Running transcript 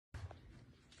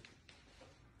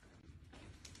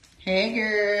Hey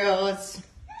girls.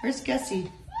 Where's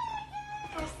Gussie?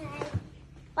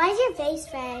 Why is your face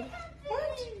red?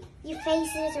 What? Your face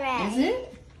is red. Is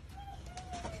it?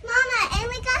 Mama, and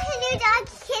we got a new dog.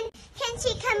 Can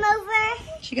she come over?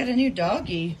 She got a new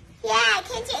doggy. Yeah,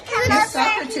 can she come Who's over?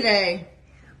 soccer today?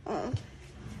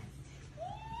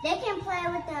 They can play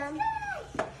with them.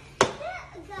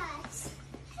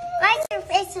 Why is your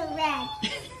face so red?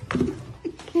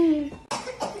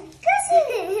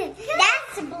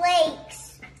 That's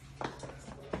Blake's.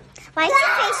 Why is your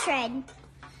face red?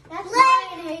 That's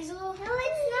mine, Hazel. No,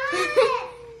 it's not.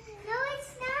 No,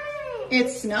 it's not.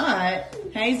 It's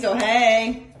not. Hazel,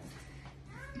 hey.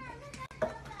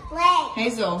 Blake.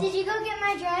 Hazel. Did you go get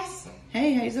my dress?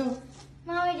 Hey, Hazel.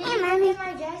 Mommy, did you go get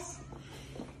my dress?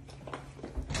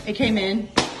 It came in.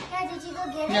 Yeah, did you go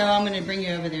get it? No, I'm going to bring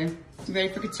you over there. You ready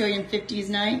for Cotillion 50s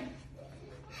night?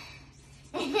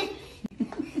 Can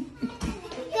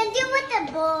do with the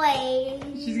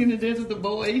boys. She's going to dance with the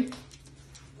boy.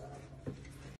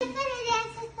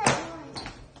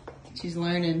 She's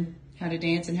learning how to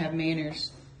dance and have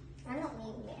manners. I don't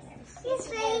need manners. His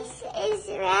face is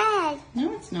red.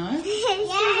 No, it's not. Yeah.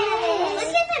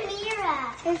 Look at the mirror.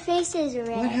 Her face is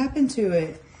red. What happened to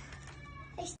it?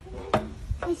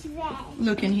 It's red.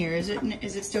 Look in here. Is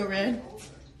it still red?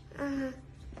 Uh-huh.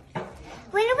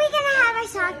 When are we going to have our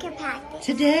soccer practice?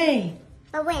 Today.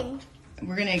 Or when?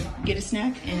 We're going to get a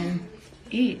snack and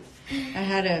eat. I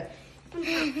had a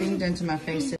thing done to my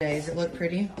face today. Does it look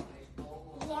pretty?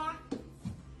 Yeah.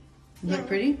 Look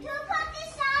pretty? Who put the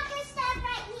soccer stuff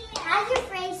right here? How's your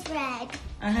face red?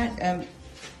 I had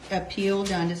a peel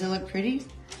done. Does it look pretty?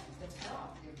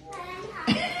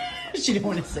 She didn't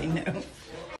want to say no.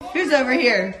 Who's over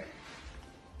here?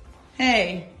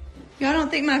 Hey, y'all don't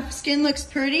think my skin looks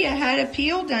pretty? I had a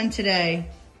peel done today.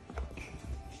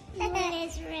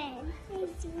 It's red.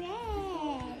 It's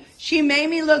red. She made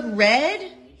me look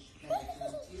red?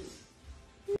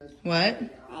 What?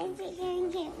 Why is it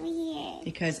going to get weird?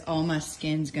 Because all my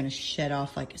skin's going to shed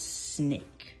off like a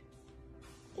snake.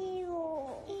 Ew.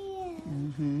 Ew.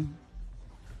 Mm-hmm.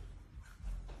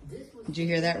 Did you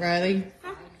hear that, Riley?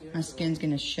 Huh? My skin's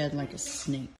going to shed like a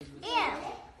snake. Ew.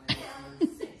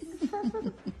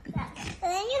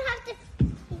 Then you have to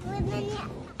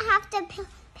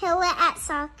peel it at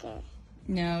soccer.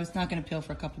 No, it's not going to peel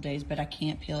for a couple days, but I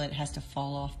can't peel it. It has to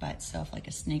fall off by itself like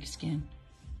a snake skin.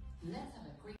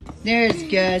 There's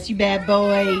Gus, you bad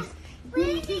boy. Why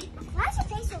is your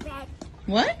face so red?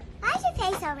 What? Why is your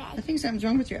face so I red? think something's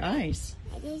wrong with your eyes.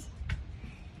 It is.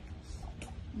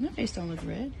 My face don't look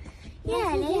red.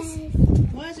 Yeah, it is.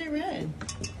 Why is it red?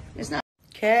 It's not.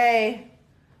 Okay.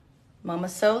 Mama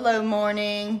Solo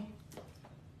morning.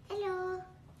 Hello.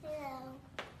 Hello.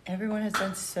 Everyone has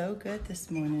done so good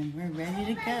this morning. We're ready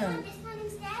to go. This one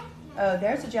instead? Oh,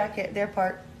 there's a jacket. Their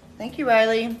part. Thank you,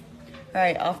 Riley. All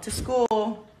right, off to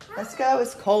school. Let's go.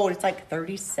 It's cold. It's like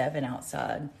 37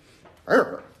 outside.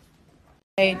 Urgh.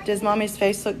 Hey, does Mommy's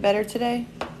face look better today?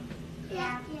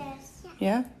 Yeah. Yes.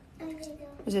 Yeah? A little.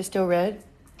 Is it still red?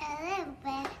 A little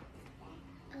bit.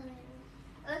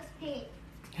 Looks pink.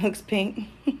 Looks pink.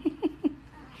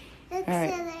 Looks All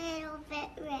right. a little bit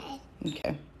red.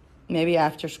 Okay. Maybe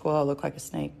after school I'll look like a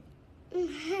snake. All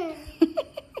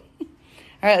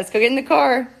right, let's go get in the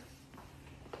car.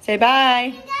 Say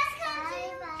bye.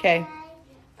 Okay.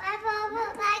 Bye,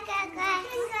 Baba. Bye, Gaga.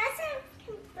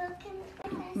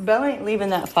 Bo ain't leaving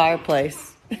that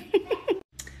fireplace.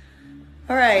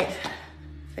 All right.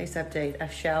 Face update.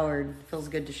 I've showered. Feels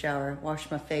good to shower.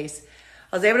 Washed my face.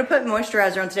 I was able to put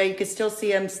moisturizer on today. You can still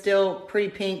see I'm still pretty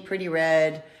pink, pretty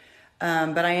red.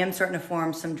 But I am starting to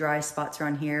form some dry spots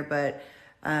around here. But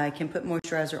I can put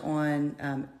moisturizer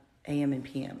on AM and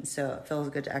PM. So it feels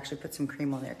good to actually put some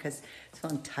cream on there because it's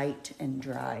feeling tight and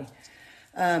dry.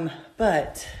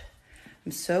 But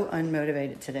I'm so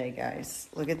unmotivated today, guys.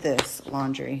 Look at this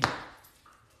laundry.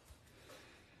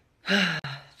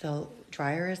 The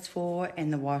dryer is full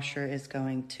and the washer is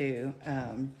going too.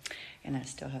 And I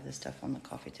still have this stuff on the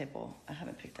coffee table I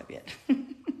haven't picked up yet.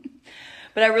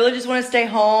 But I really just want to stay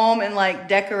home and like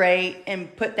decorate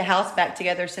and put the house back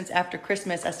together since after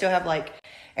Christmas. I still have like,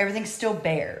 everything's still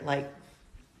bare. Like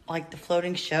the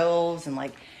floating shelves and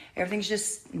like everything's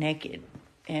just naked.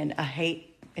 And I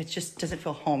hate, it just doesn't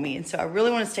feel homey. And so I really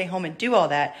want to stay home and do all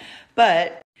that.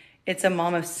 But it's a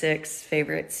mom of 6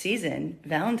 favorite season,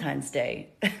 Valentine's Day.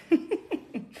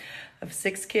 Of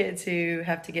 6 kids who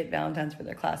have to get Valentine's for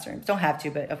their classrooms. Don't have to,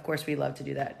 but of course we love to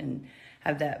do that and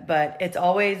have that. But it's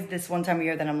always this one time of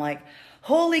year that I'm like,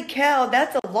 holy cow,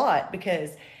 that's a lot.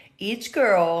 Because each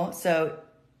girl, so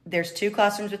there's 2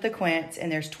 classrooms with the Quints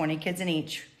and there's 20 kids in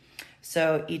each.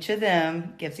 So each of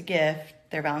them gives a gift,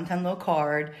 their Valentine little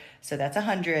card. So that's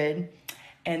 100.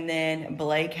 And then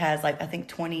Blake has like, I think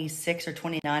 26 or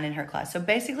 29 in her class. So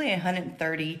basically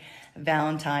 130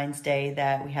 Valentine's Day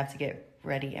that we have to get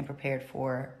ready and prepared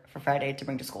for Friday to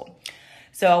bring to school.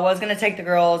 So I was going to take the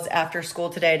girls after school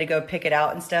today to go pick it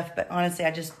out and stuff. But honestly,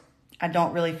 I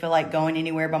don't really feel like going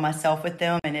anywhere by myself with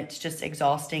them. And it's just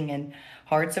exhausting and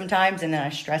hard sometimes. And then I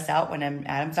stress out when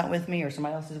Adam's not with me or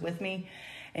somebody else is with me.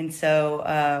 And so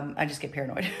I just get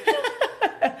paranoid.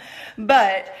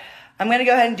 But I'm going to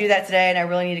go ahead and do that today. And I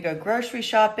really need to go grocery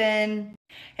shopping.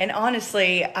 And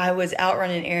honestly, I was out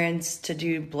running errands to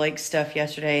do Blake's stuff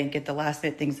yesterday and get the last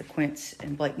minute things that Quince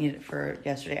and Blake needed for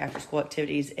yesterday after school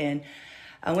activities. And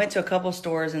I went to a couple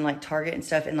stores and like Target and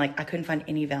stuff, and like I couldn't find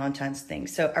any Valentine's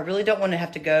things. So I really don't want to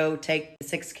have to go take the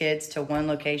 6 kids to one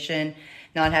location,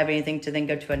 not have anything to then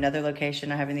go to another location,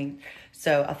 not have anything.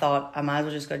 So I thought I might as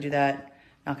well just go do that,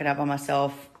 knock it out by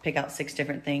myself, pick out 6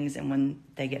 different things, and when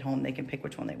they get home, they can pick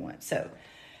which one they want. So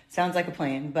sounds like a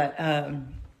plan, but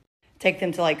take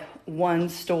them to like one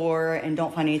store and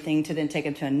don't find anything to then take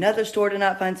them to another store to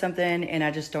not find something. And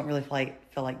I just don't really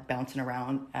feel like bouncing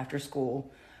around after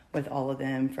school with all of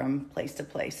them from place to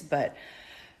place. But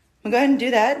I'm going to go ahead and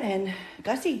do that. And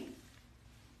Gussie.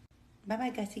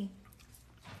 Bye-bye, Gussie.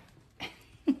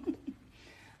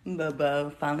 Bobo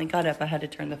finally got up. I had to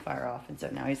turn the fire off. And so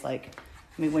now he's like,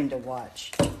 let me window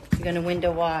watch. You're going to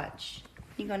window watch.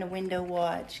 You're going to window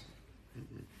watch.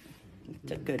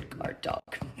 It's a good guard dog.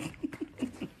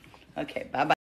 Okay, bye-bye.